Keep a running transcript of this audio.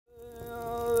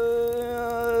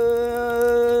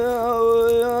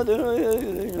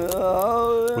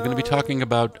We're going to be talking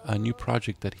about a new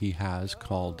project that he has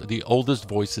called The Oldest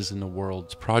Voices in the World.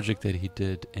 It's a project that he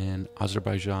did in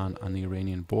Azerbaijan on the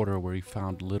Iranian border, where he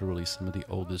found literally some of the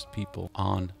oldest people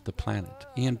on the planet.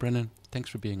 Ian Brennan,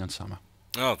 thanks for being on Sama.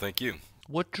 Oh, thank you.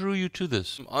 What drew you to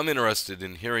this? I'm interested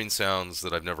in hearing sounds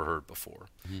that I've never heard before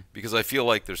because I feel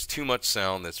like there's too much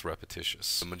sound that's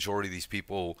repetitious. The majority of these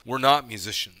people were not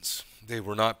musicians. They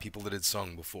were not people that had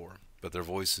sung before, but their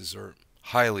voices are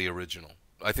highly original.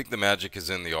 I think the magic is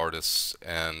in the artists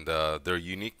and their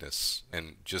uniqueness,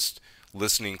 and just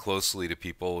listening closely to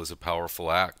people is a powerful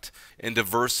act. And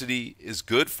diversity is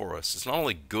good for us. It's not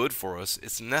only good for us,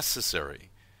 it's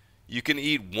necessary. You can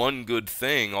eat one good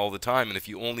thing all the time, and if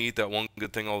you only eat that one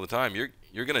good thing all the time,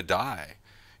 you're going to die.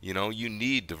 You know, you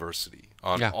need diversity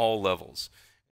on all levels.